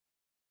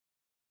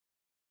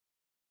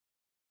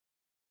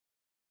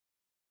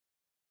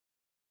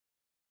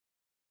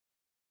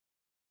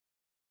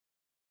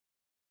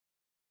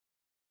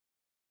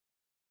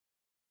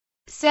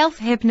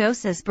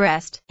Self-hypnosis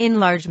breast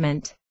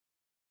enlargement.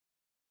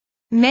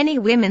 Many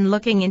women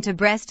looking into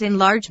breast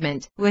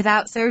enlargement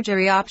without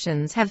surgery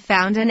options have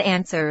found an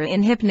answer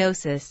in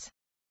hypnosis.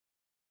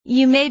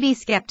 You may be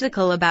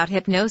skeptical about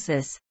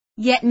hypnosis,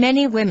 yet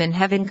many women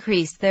have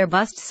increased their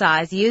bust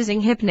size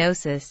using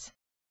hypnosis.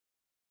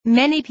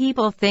 Many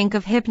people think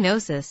of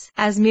hypnosis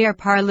as mere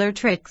parlor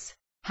tricks,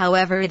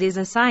 however it is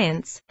a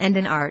science and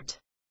an art.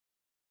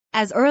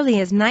 As early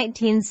as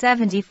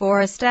 1974,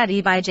 a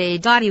study by J.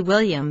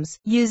 Williams,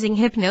 using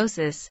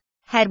hypnosis,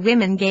 had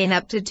women gain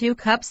up to 2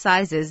 cup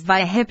sizes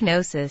via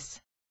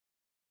hypnosis.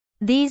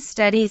 These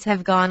studies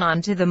have gone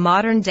on to the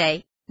modern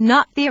day,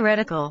 not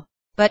theoretical,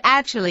 but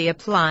actually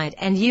applied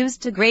and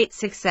used to great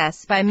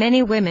success by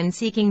many women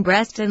seeking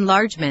breast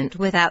enlargement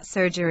without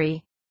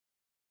surgery.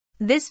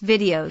 This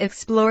video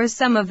explores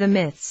some of the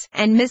myths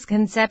and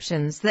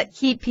misconceptions that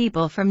keep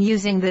people from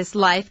using this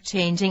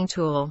life-changing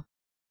tool.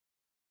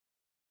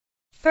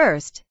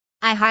 First,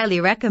 I highly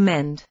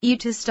recommend you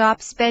to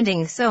stop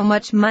spending so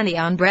much money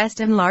on breast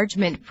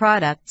enlargement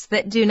products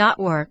that do not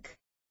work.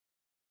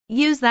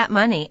 Use that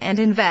money and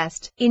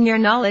invest in your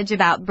knowledge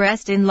about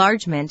breast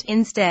enlargement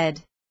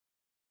instead.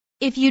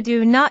 If you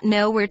do not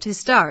know where to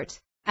start,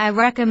 I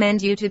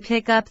recommend you to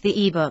pick up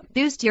the ebook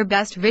Boost Your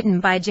Bust written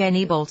by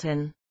Jenny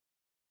Bolton.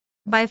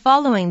 By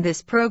following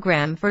this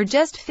program for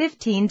just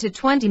 15 to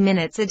 20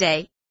 minutes a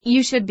day,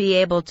 you should be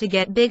able to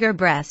get bigger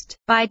breast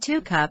by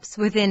 2 cups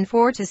within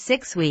 4 to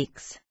 6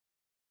 weeks.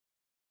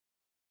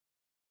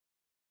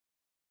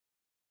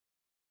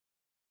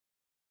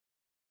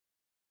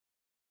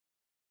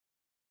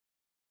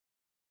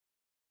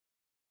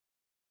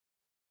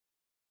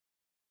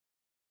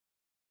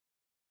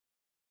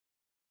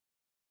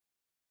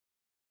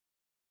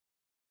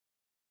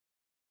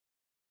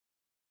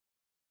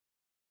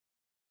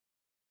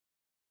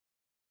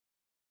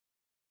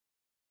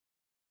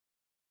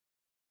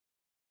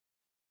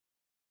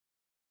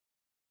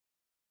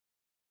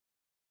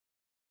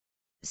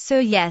 So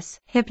yes,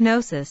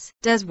 hypnosis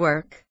does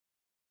work.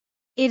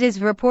 It is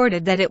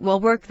reported that it will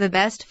work the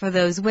best for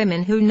those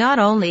women who not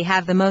only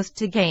have the most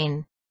to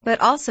gain,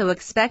 but also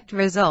expect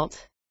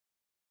result.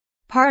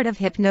 Part of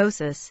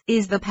hypnosis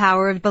is the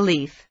power of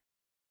belief.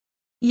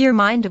 Your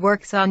mind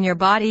works on your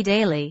body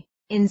daily,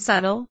 in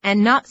subtle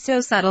and not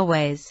so subtle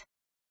ways.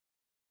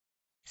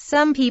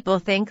 Some people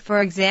think,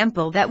 for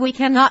example, that we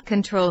cannot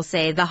control,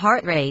 say, the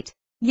heart rate.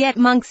 Yet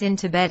monks in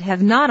Tibet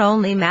have not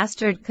only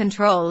mastered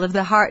control of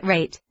the heart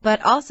rate,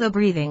 but also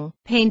breathing,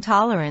 pain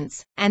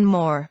tolerance, and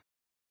more.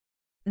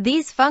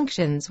 These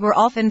functions were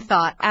often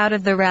thought out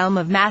of the realm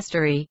of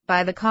mastery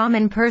by the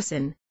common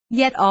person,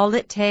 yet all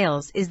it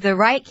takes is the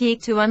right key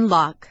to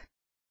unlock.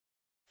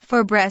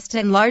 For breast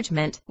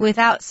enlargement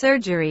without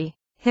surgery,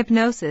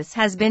 hypnosis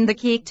has been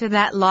the key to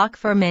that lock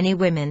for many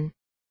women.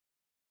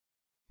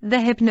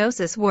 The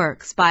hypnosis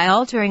works by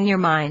altering your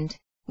mind,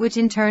 which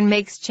in turn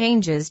makes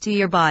changes to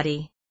your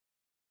body.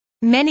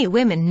 Many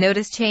women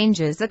notice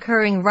changes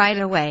occurring right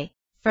away,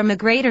 from a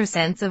greater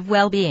sense of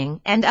well-being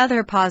and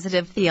other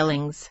positive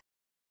feelings.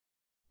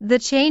 The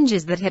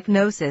changes that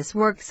hypnosis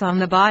works on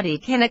the body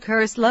can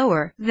occur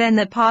slower than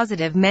the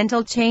positive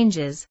mental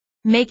changes,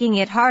 making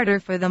it harder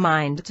for the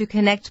mind to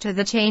connect to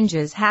the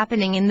changes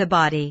happening in the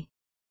body.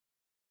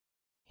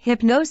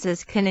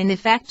 Hypnosis can in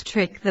effect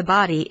trick the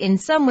body in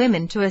some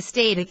women to a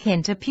state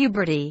akin to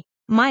puberty,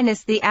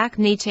 minus the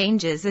acne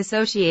changes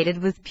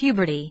associated with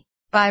puberty,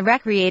 by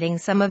recreating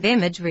some of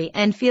imagery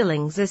and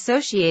feelings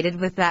associated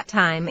with that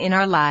time in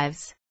our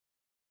lives.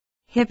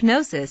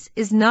 Hypnosis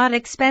is not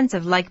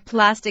expensive like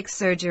plastic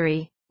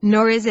surgery,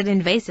 nor is it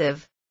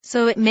invasive,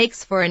 so it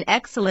makes for an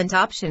excellent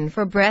option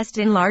for breast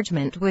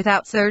enlargement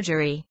without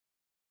surgery.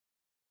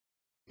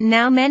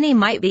 Now many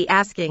might be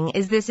asking,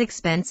 is this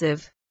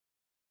expensive?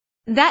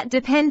 That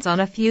depends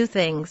on a few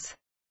things.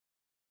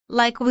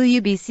 Like, will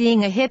you be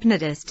seeing a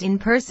hypnotist in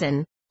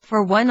person,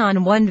 for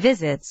one-on-one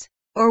visits?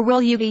 Or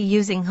will you be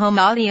using home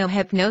audio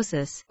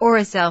hypnosis or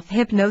a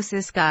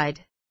self-hypnosis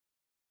guide?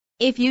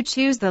 If you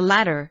choose the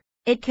latter,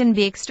 it can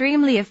be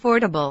extremely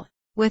affordable,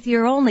 with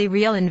your only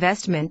real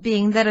investment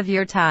being that of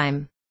your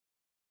time.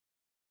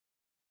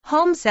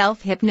 Home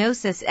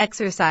self-hypnosis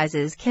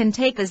exercises can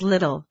take as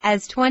little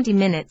as 20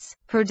 minutes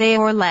per day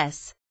or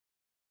less.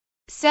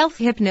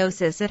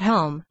 Self-hypnosis at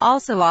home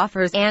also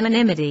offers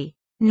anonymity.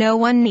 No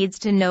one needs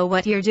to know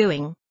what you're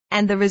doing,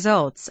 and the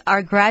results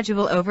are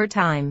gradual over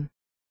time.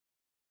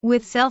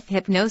 With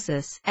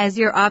self-hypnosis as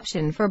your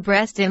option for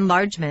breast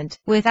enlargement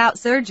without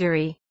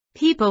surgery,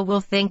 people will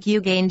think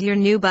you gained your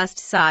new bust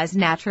size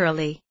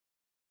naturally.